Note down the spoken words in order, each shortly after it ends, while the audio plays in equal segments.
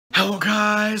Hello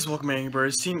guys, welcome to Angry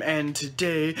Birds team, and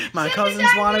today my cousins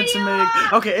wanted to make,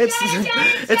 okay, it's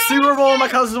Super Bowl and my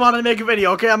cousins wanted to make a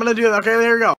video, okay, I'm gonna do that, okay,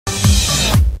 there we go.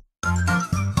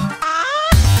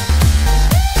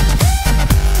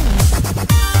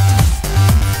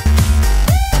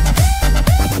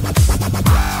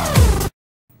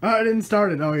 Oh, I didn't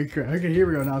start it, okay, here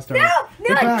we go, now start it.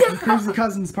 Get back to Crazy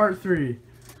Cousins Part 3.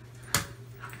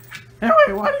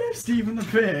 Anyway, why do you have Stephen the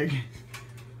Pig?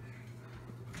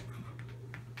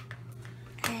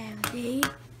 Name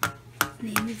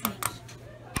is Mickey.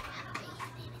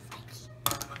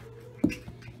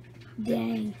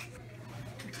 Dang.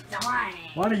 Darn it.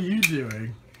 What are you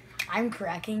doing? I'm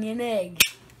cracking an egg.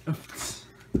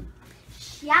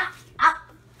 Shut up.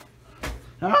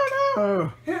 Oh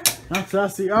no! Not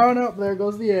sassy. Oh no, there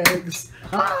goes the eggs.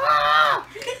 Ah!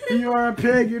 You are a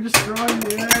pig, you're destroying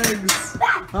the eggs.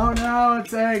 Oh no,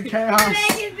 it's egg chaos.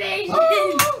 Egg invasion.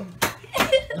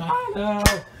 Oh no.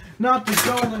 Not the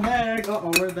golden egg.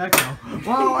 Uh-oh, where'd that go?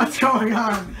 Whoa, what's going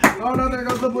on? Oh no, there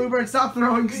goes the bluebird. Stop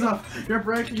throwing stuff. You're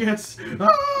breaking it.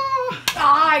 Oh,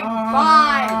 Fine.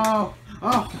 Oh.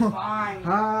 Fine.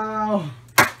 Oh.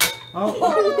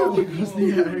 Oh, there goes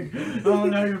the egg. Oh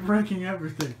no, you're breaking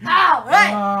everything. Ow,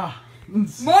 hey.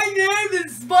 My name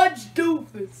is Sponge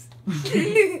Doofus.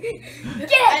 And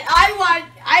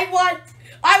I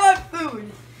want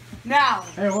food. Now.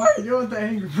 Hey, what are you doing with the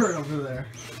angry bird over there?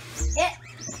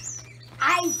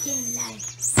 I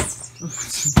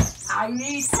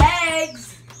need eggs.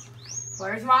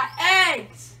 Where's my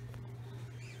eggs?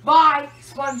 Bye,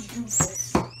 Sponge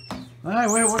Doofus. Hey,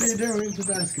 wait, what are you doing with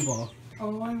the basketball?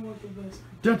 Oh, I want the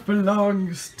basketball. That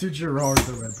belongs to Gerard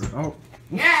the Ripper. Oh.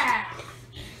 Yeah.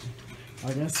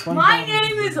 I guess My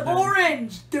name is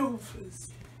Orange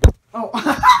Doofus. Oh.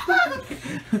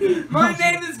 My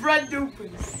name is Red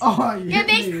Doofus. Oh, yeah,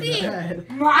 basically.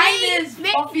 Mine is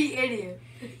Puffy Idiot.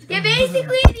 Yeah,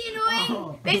 basically the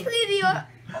annoying. Basically the.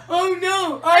 Oh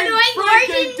no!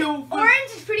 Annoying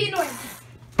Orange is pretty annoying.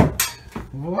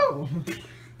 Whoa.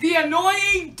 The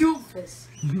annoying Doofus.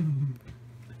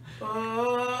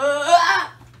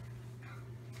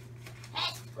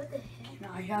 What the heck? Can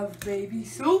I have baby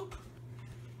soup?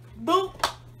 Boop.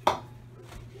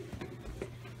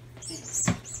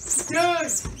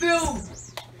 Yes, film.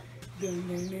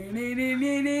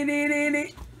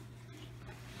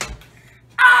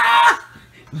 Ah!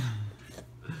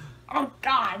 Oh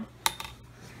God.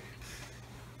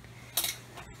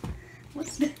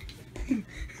 What's that?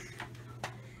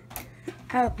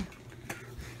 Help.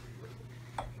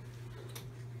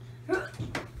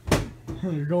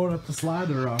 You're going up the slide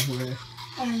the wrong way.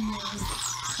 I know.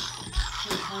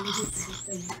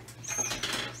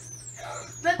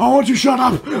 Oh, won't you shut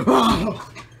up? Oh.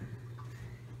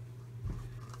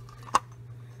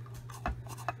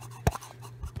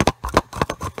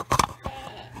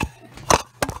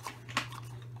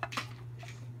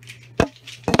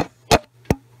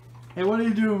 Hey, what are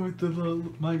you doing with the little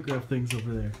Minecraft things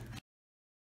over there?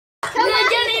 The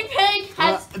guinea pig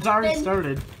has it's already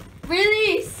started.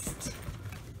 Released.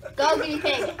 Go guinea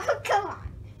pig. Oh, come on.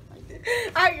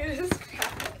 I can just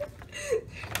grab it.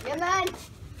 Come on.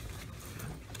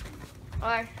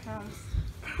 Or, come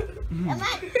on.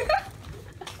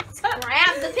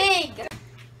 Grab the pig.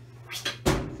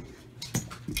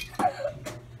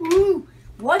 Ooh,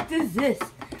 what is this?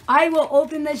 I will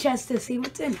open the chest to see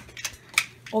what's in it.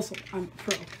 Also, I'm a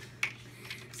pro.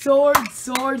 Swords,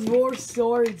 more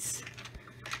swords.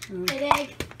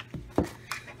 Egg.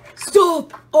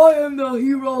 Stop! I am the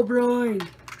hero brain.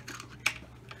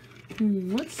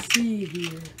 Let's see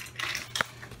here.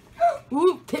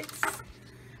 Ooh, picks.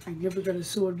 I never got a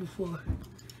sword before.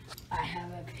 I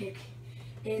have a pick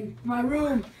in my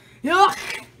room. Yuck!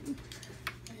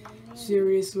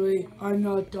 Seriously, I'm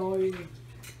not dying.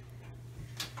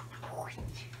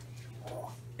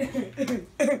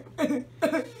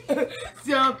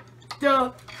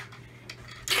 Stop!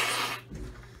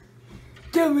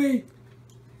 Give me!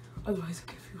 Otherwise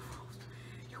I'll give you rose.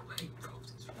 You hate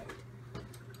roses,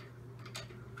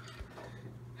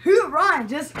 right? Ryan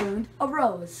just earned a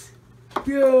rose.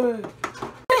 Good.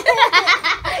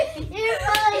 You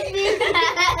bullied me.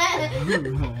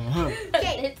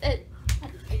 Okay. Okay.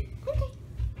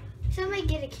 Somebody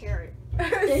get a carrot.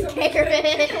 Carrot.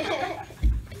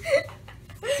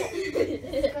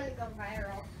 It's gonna go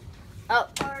viral. Oh.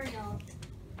 Or no.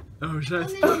 Oh, should I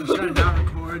not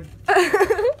record?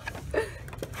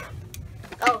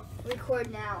 Oh,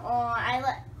 record now. Oh,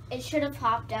 it should have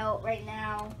popped out right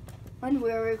now when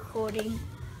we're recording.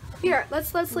 Here,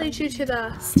 let's lead you to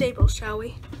the stable, shall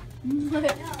we?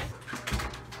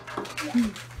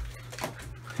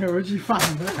 Where'd you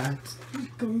find that?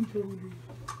 Gunpowder.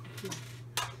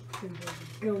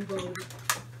 Gunpowder.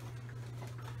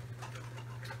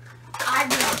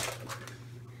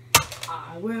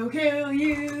 I will kill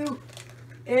you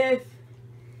if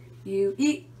you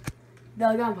eat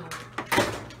the gunpowder.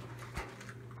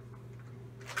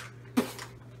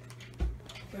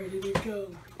 Where did it go?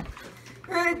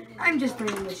 I'm just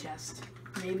bringing the chest.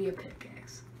 Maybe a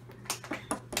pickaxe.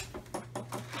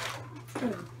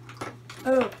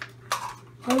 Oh,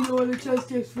 I know what the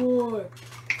chest is for.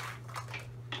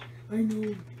 I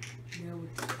know. Now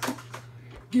it's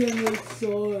get me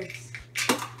sauce.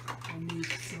 I need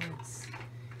sauce.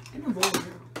 And a bowl here.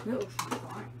 That looks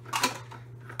fine.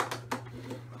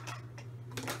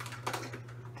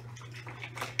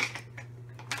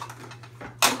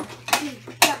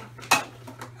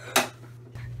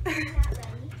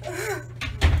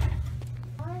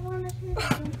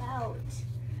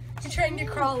 You're trying to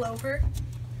crawl over.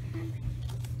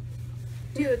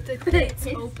 Dude, the crate's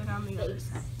open on the other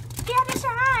side. Get a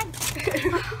shot!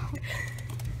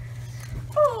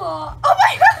 Oh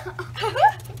my god!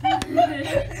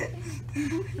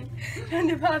 Trying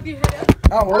to pop your head up.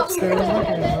 Oh, whoops, there was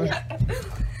looking at it.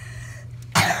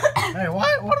 Hey,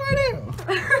 what? What do I do?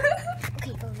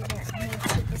 Okay, go over there. I'm gonna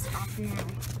take this off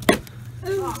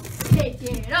now. Take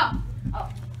it up. Oh.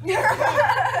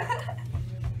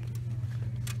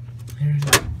 Here's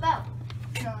it.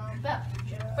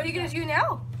 What are you gonna do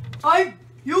now?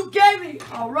 You gave me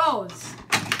a rose.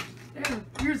 There,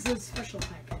 here's the special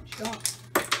package.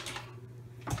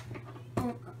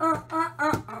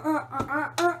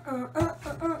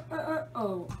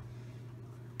 Oh.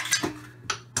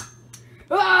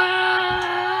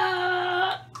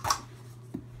 Ah!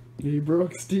 He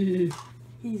broke Steve.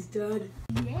 He's dead.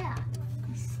 Yeah.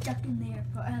 He's stuck in there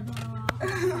forever.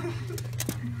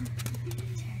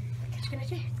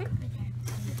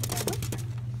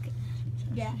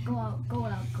 Yeah, go out.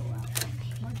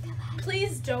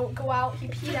 Please don't go out. He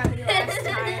peed on me last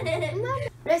time.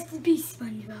 Rest in peace,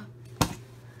 SpongeBob.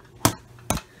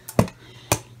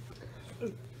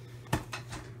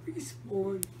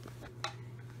 Respawn.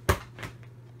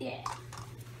 Yeah.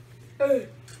 Hey.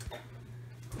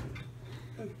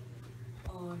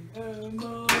 I am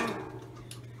alone.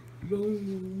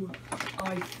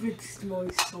 I fixed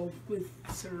myself with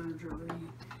surgery.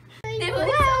 It was so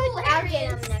loud. Okay,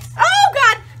 I'm next. Oh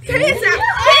god! Here it is now!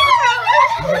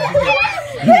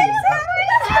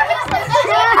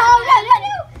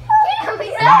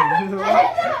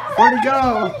 Where'd he go?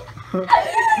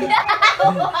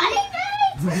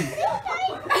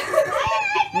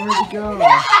 Where'd he go?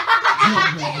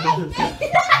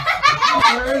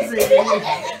 Where is he?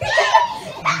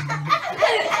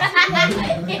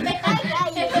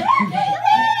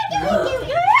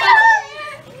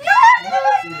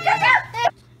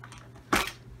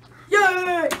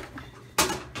 Yay!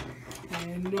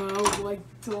 And now, like,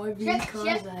 soybean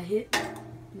because I hit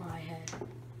my head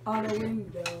on a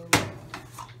window.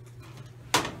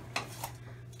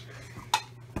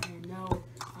 And now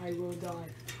I will die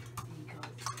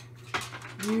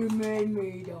because you made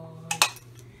me die.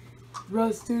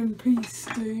 Rest in peace,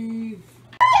 Steve.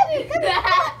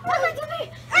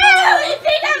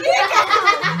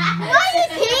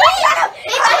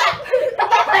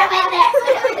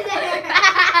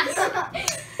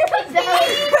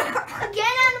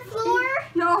 Again on the floor?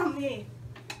 No, me.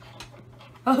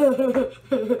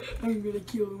 I'm gonna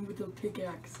kill him with a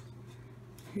pickaxe.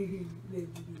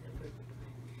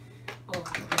 Oh,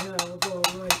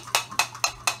 alright.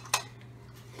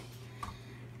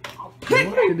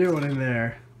 What are you doing in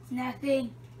there?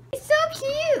 Nothing. It's so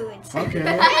cute. Okay.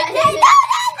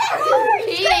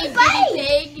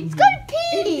 It's gonna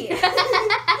pee.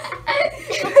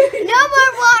 No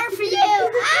more water for you.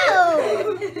 Ow.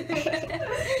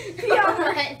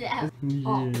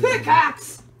 Oh,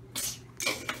 pickaxe!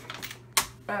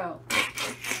 Oh.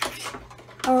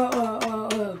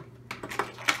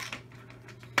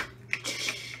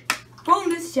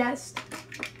 Bonus chest.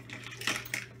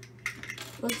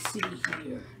 Let's see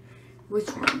here. Which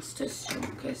one's the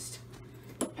strongest?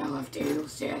 I love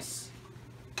Daniel's chest.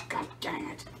 God dang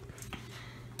it.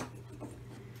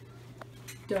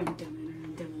 Dun, dun,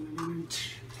 dun, dun, dun.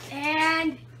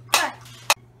 And cut.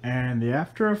 And the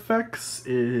after effects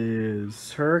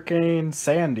is Hurricane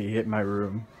Sandy hit my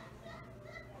room.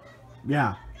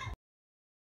 Yeah.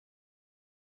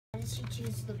 She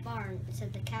choose the barn instead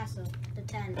of the castle, the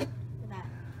tent, that.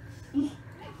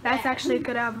 That's actually a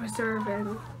good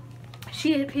observation.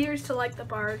 She appears to like the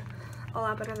barn a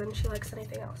lot better than she likes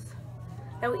anything else.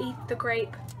 Now eat the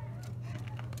grape.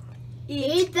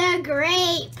 Eat the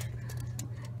grape.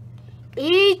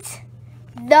 Eat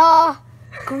the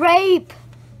Grape.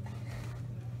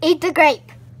 Eat the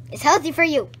grape. It's healthy for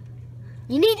you.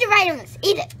 You need your vitamins.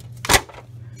 Eat it.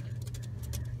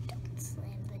 Don't slam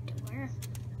the door.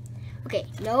 Okay,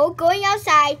 no going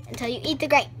outside until you eat the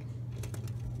grape.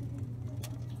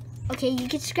 Okay, you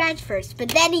can scratch first, but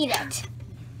then eat it.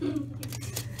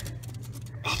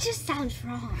 That just sounds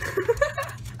wrong.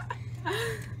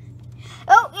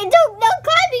 Oh, don't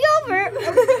climb me over.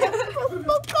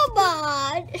 Oh, come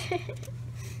on.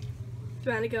 Do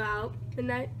you want to go out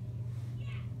midnight?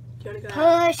 Do you want to go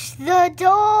out? Push the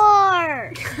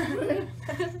door.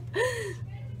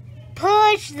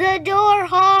 Push the door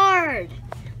hard.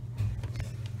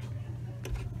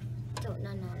 No,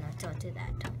 don't do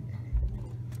that. Don't.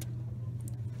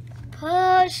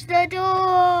 Push the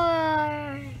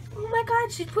door. Oh my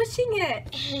God, she's pushing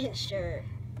it. Sure.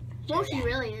 No, she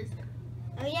really is.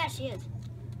 Oh yeah, she is.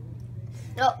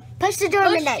 No, push the door,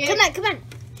 Push Midnight. it. Come on, come on.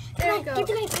 There you Come go. on, get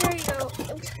the grape. There you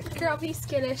go. Girl, be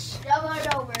skittish. Double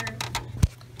it over.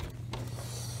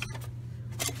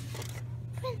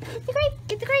 Come on, get the grape.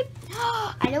 Get the grape.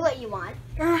 I know what you want.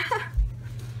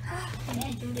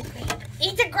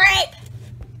 Eat the grape.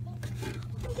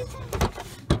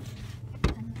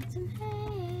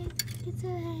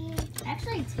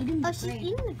 Actually, it's eating the Oh, she's grape.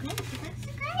 eating the grape. That's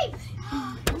the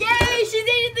grape. Yay, she's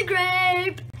eating the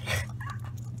grape.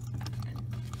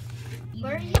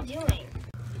 What are you doing?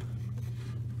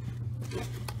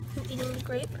 Eating the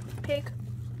grape, pig.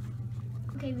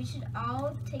 Okay, we should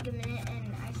all take a minute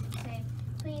and I should say,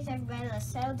 please everybody, let's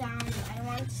settle down. I don't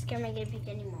want to scare my guinea pig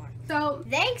anymore. So,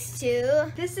 Thanks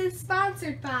to this is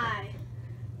sponsored by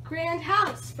Grand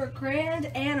House for Grand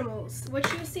Animals.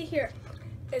 What you see here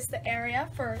is the area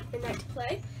for Midnight to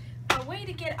play, a way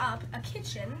to get up, a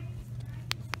kitchen,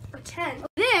 or tent.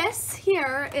 This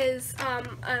here is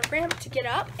a ramp to get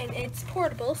up, and it's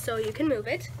portable, so you can move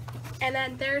it. And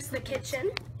then there's the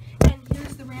kitchen, and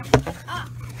here's the ramp up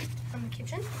from the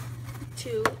kitchen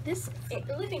to this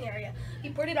living area. We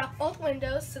boarded off both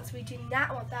windows since we do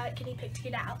not want that guinea pig to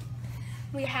get out.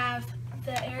 We have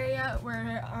the area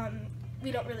where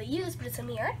we don't really use, but it's a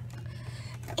mirror.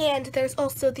 And there's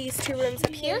also these two rooms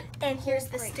up here. And here's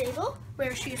the stable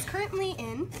where she is currently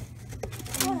in.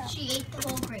 She ate the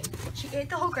whole grape. She ate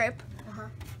the whole grape.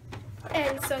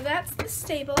 And so that's the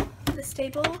stable. The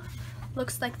stable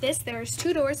looks like this. There's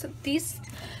two doors.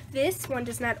 This one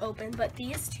does not open, but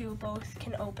these two both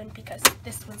can open because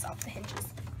this one's off the hinges.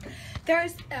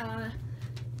 There's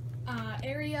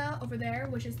area over there,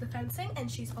 which is the fencing, and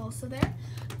she's also there.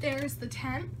 There's the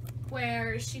tent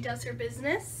where she does her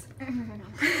business. And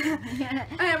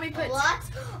we put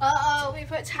What? we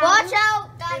put towels. watch out,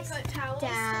 We guys. put towels.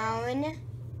 Down.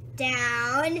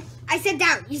 Down. I said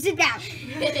down. You sit down.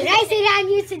 When I say down,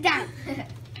 you sit down.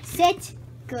 Sit.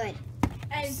 Good.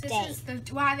 And Stay. this is the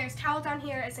why there's towel down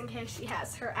here is in case she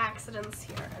has her accidents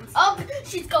here. And so Oh,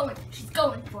 she's going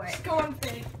for it. going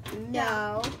big.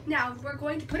 No. Now we're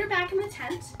going to put her back in the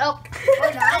tent. Oh,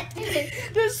 or not.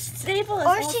 The stable is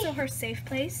Or also her safe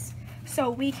place, so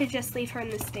we could just leave her in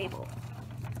the stable.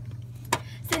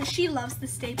 Since she loves the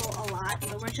stable a lot,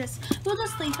 so we'll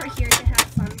just leave her here to have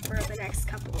fun for the next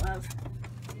couple of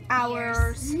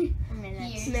hours,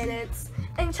 minutes,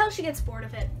 until she gets bored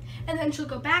of it. And then she'll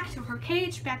go back to her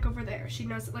cage back over there. She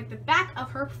knows it like the back of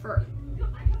her fur.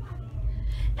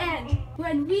 And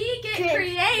when we get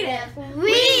creative,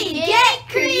 We get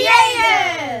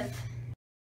creative.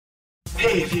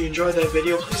 Hey, if you enjoyed that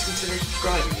video, please consider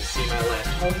subscribing to see my last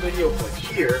home video, click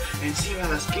here, and see my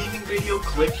last gaming video,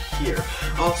 click here.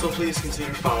 Also, please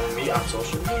consider following me on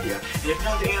social media. And if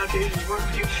none of the annotations work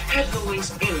for you, head to the links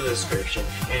in the description.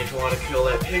 And if you want to kill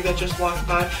that pig that just walked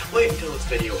by, wait until this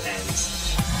video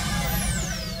ends.